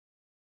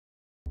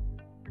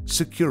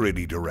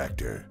Security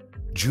Director.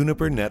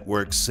 Juniper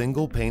Networks'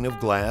 single pane of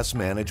glass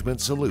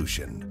management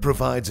solution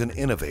provides an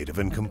innovative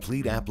and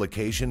complete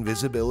application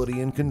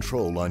visibility and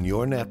control on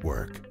your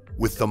network.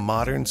 With the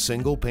modern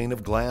single pane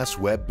of glass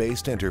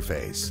web-based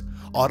interface,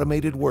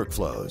 automated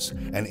workflows,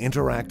 and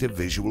interactive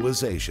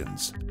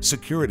visualizations,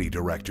 Security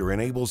Director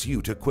enables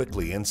you to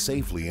quickly and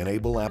safely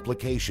enable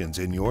applications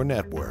in your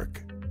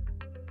network.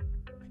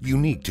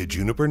 Unique to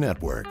Juniper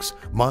Networks,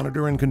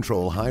 monitor and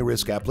control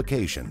high-risk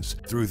applications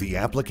through the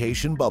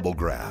Application Bubble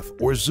Graph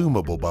or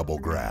Zoomable Bubble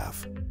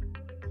Graph.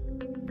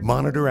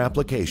 Monitor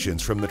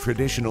applications from the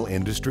traditional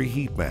industry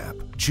heat map,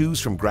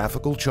 choose from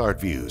graphical chart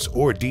views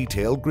or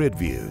detailed grid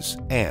views,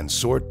 and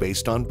sort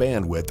based on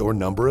bandwidth or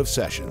number of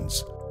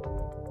sessions.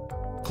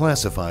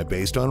 Classify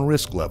based on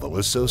risk level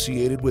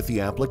associated with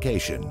the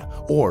application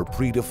or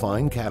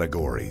predefined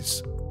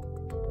categories.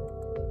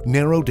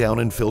 Narrow down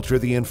and filter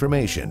the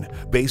information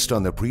based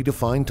on the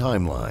predefined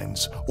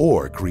timelines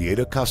or create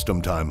a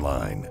custom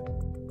timeline.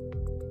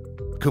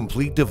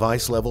 Complete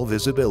device-level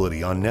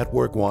visibility on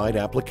network-wide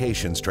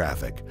applications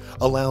traffic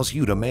allows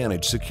you to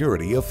manage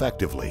security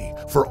effectively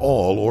for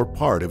all or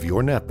part of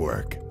your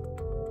network.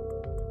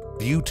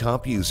 View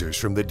top users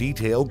from the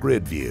detailed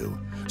grid view.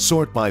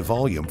 Sort by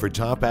volume for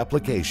top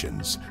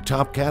applications,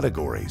 top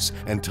categories,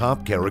 and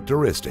top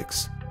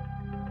characteristics.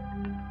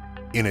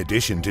 In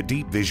addition to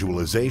deep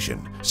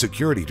visualization,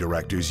 Security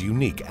Director's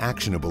unique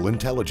actionable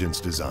intelligence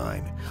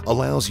design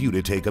allows you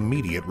to take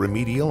immediate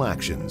remedial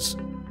actions.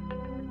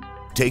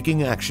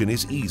 Taking action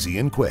is easy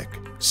and quick.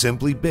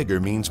 Simply bigger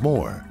means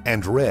more,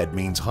 and red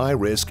means high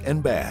risk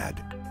and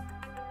bad.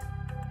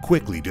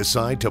 Quickly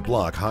decide to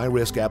block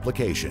high-risk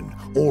application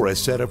or a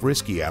set of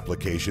risky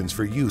applications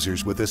for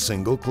users with a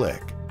single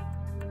click.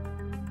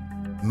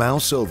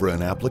 Mouse over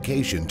an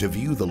application to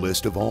view the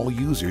list of all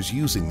users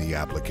using the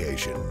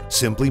application.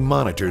 Simply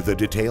monitor the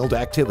detailed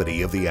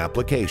activity of the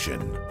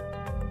application.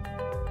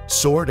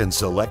 Sort and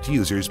select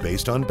users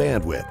based on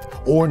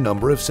bandwidth or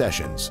number of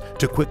sessions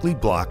to quickly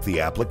block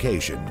the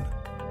application.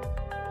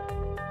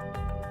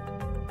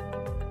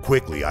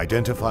 Quickly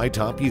identify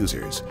top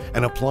users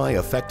and apply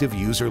effective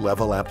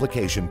user-level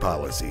application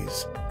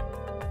policies.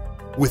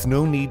 With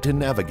no need to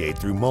navigate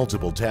through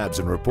multiple tabs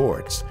and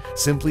reports,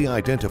 simply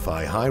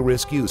identify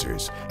high-risk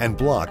users and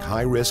block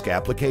high-risk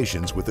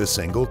applications with a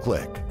single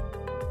click.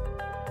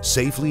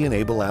 Safely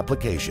enable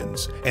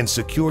applications and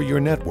secure your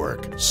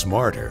network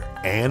smarter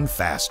and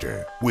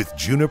faster with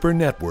Juniper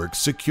Networks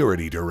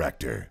Security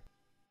Director.